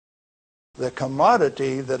The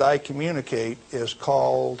commodity that I communicate is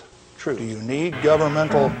called truth. Do you need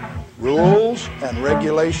governmental rules and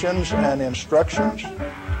regulations and instructions?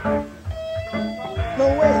 No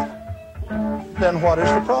way. Then what is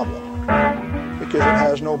the problem? Because it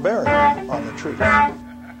has no bearing on the truth. Good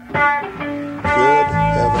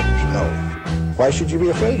heavens, no. Why should you be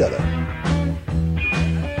afraid of it?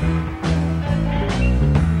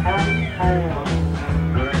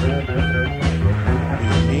 Do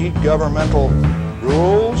you need governmental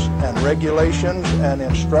rules and regulations and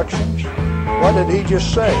instructions? What did he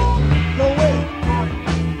just say? No way.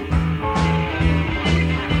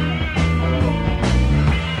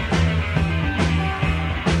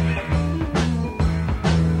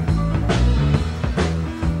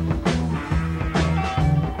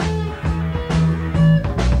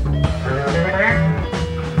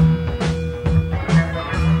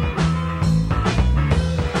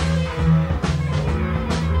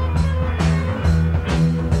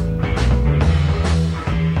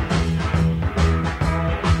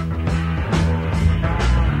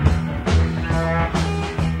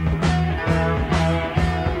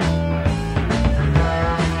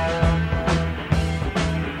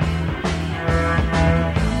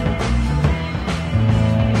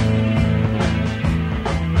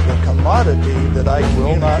 That I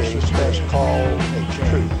will not suspect called a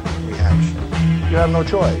truth reaction. You have no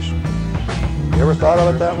choice. You ever thought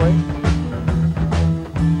of it that way?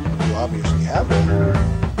 You obviously haven't.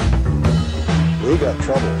 We got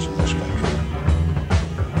troubles in this country.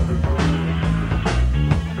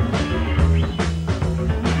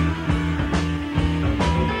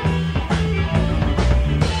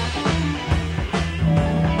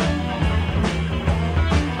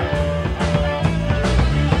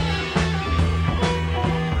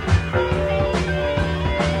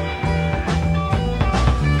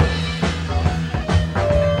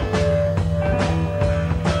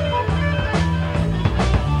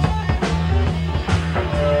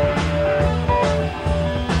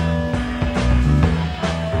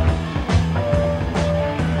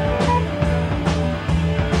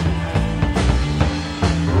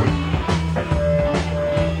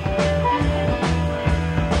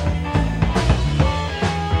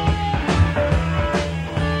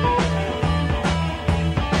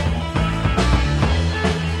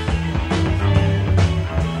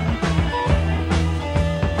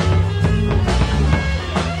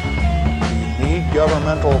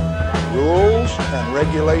 Governmental rules and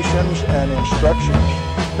regulations and instructions,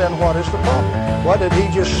 then what is the problem? What did he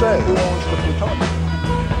just say? Who owns the plutonium?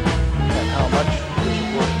 And how much is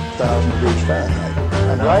it worth? 1,000 degrees Fahrenheit.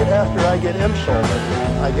 And right after I get insulted,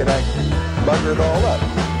 I get angry, bugger it all up.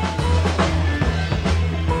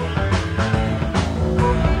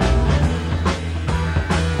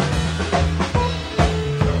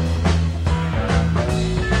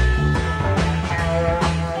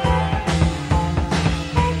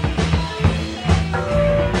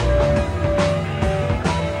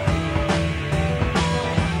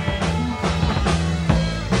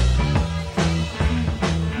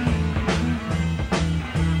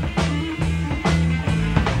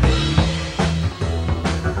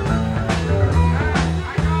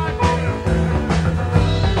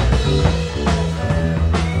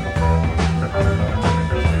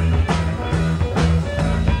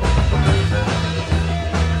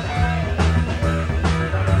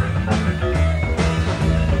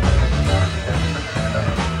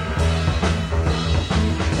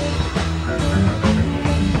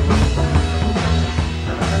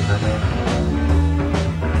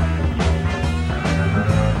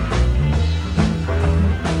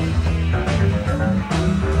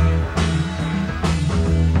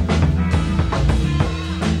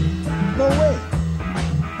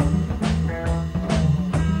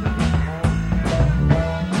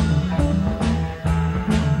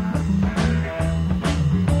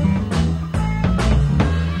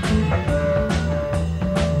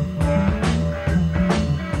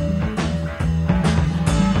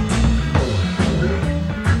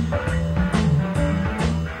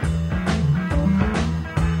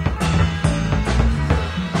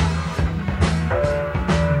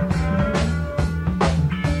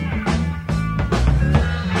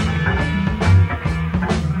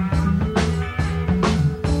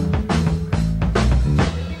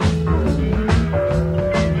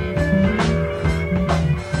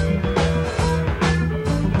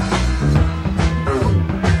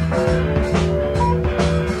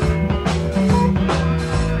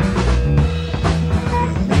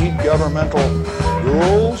 governmental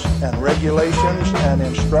rules and regulations and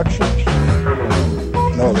instructions?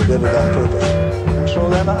 No, they did it on purpose. And so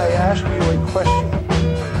then I ask you a question.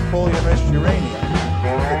 Pull your enriched uranium.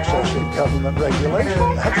 Excessive government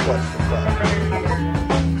regulation. That's what's the problem.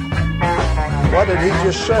 What did he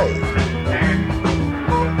just say?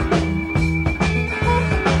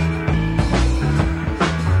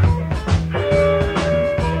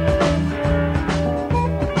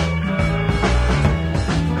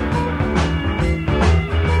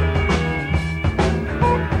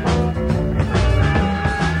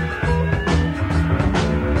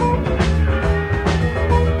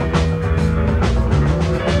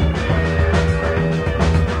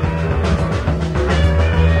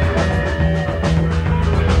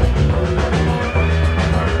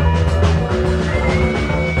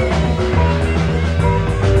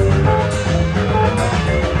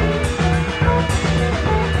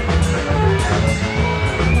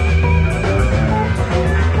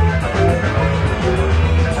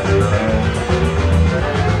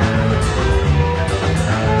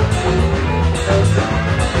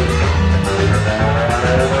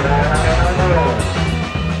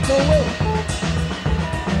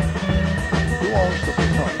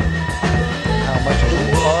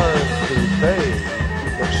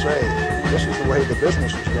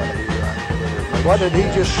 What did he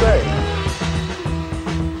just say?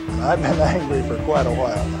 I've been angry for quite a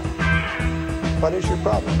while now. What is your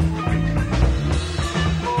problem?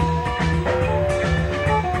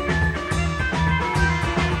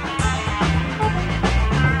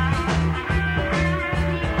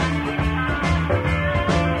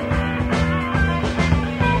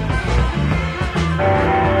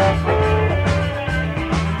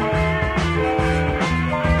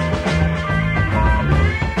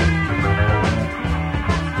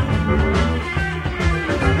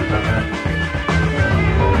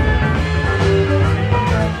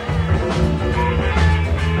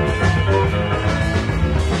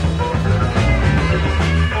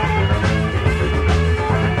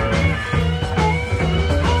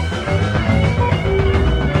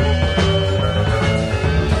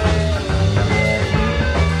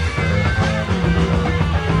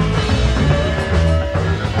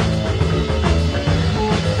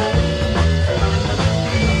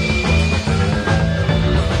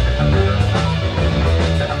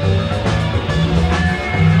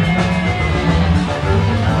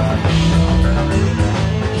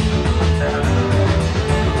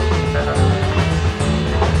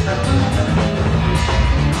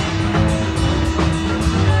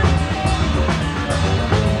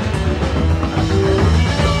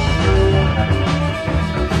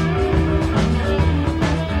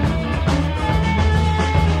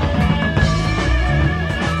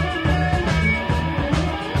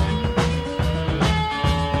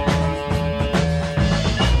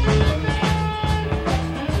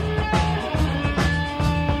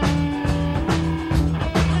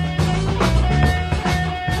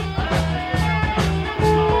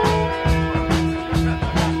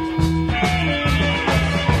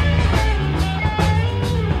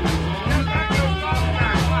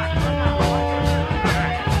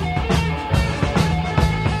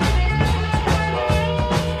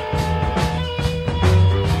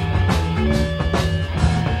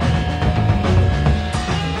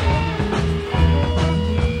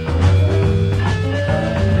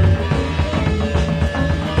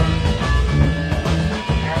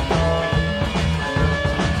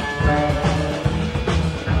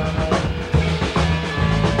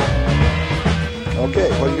 Okay,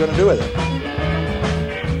 what are you going to do with it?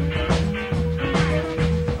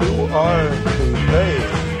 Who are the they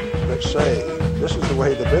that say this is the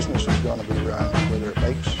way the business is going to be run, whether it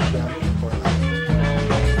makes sense or not?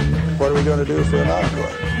 What are we going to do for an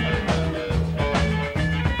encore?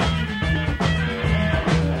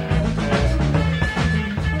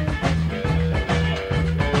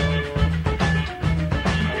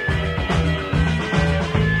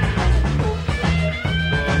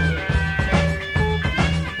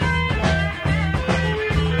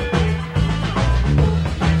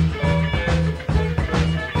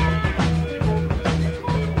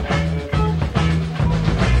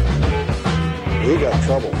 We got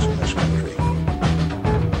troubles in this country.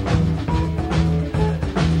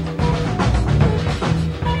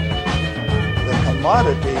 The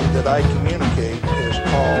commodity that I communicate is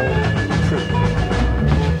called truth.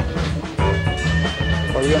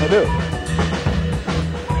 What are we going to do?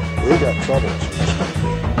 We got troubles in this country.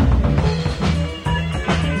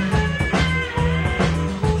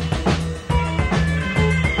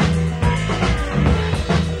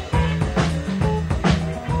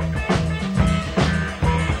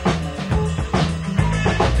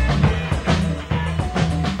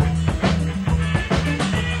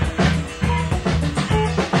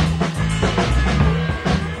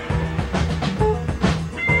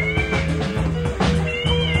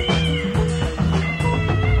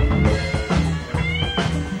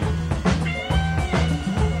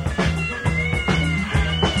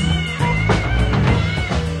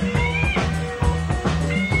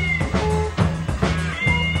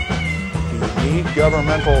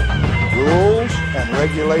 governmental rules and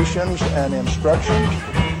regulations and instructions?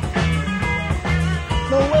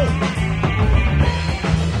 No way.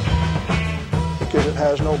 Because it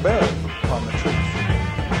has no bearing on the truth.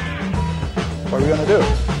 What are we going to do?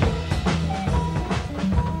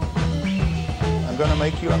 I'm going to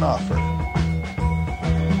make you an offer.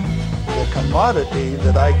 The commodity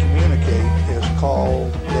that I communicate is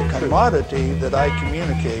called the commodity that I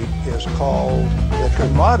communicate is called the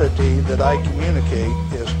commodity that I communicate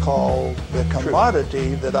is called the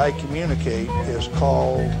commodity that I communicate is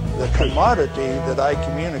called the commodity that I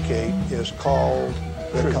communicate is called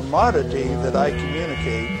the commodity that I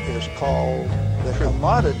communicate is called the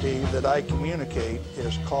commodity that I communicate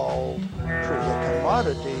is called the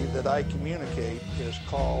commodity that I communicate is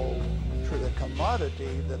called the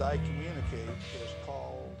commodity that I communicate is called